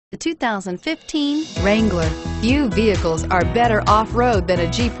The 2015 Wrangler. Few vehicles are better off-road than a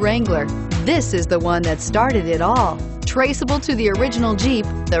Jeep Wrangler. This is the one that started it all. Traceable to the original Jeep,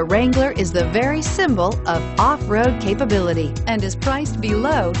 the Wrangler is the very symbol of off-road capability and is priced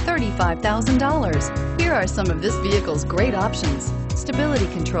below $35,000. Here are some of this vehicle's great options: stability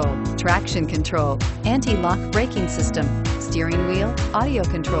control, traction control, anti-lock braking system, steering wheel audio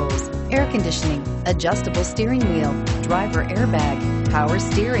controls, air conditioning, adjustable steering wheel, driver airbag, power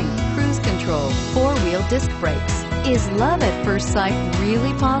steering, cruise control, four-wheel disc brakes. Is love at first sight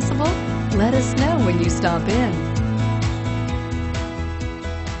really possible? Let us know when you stop in.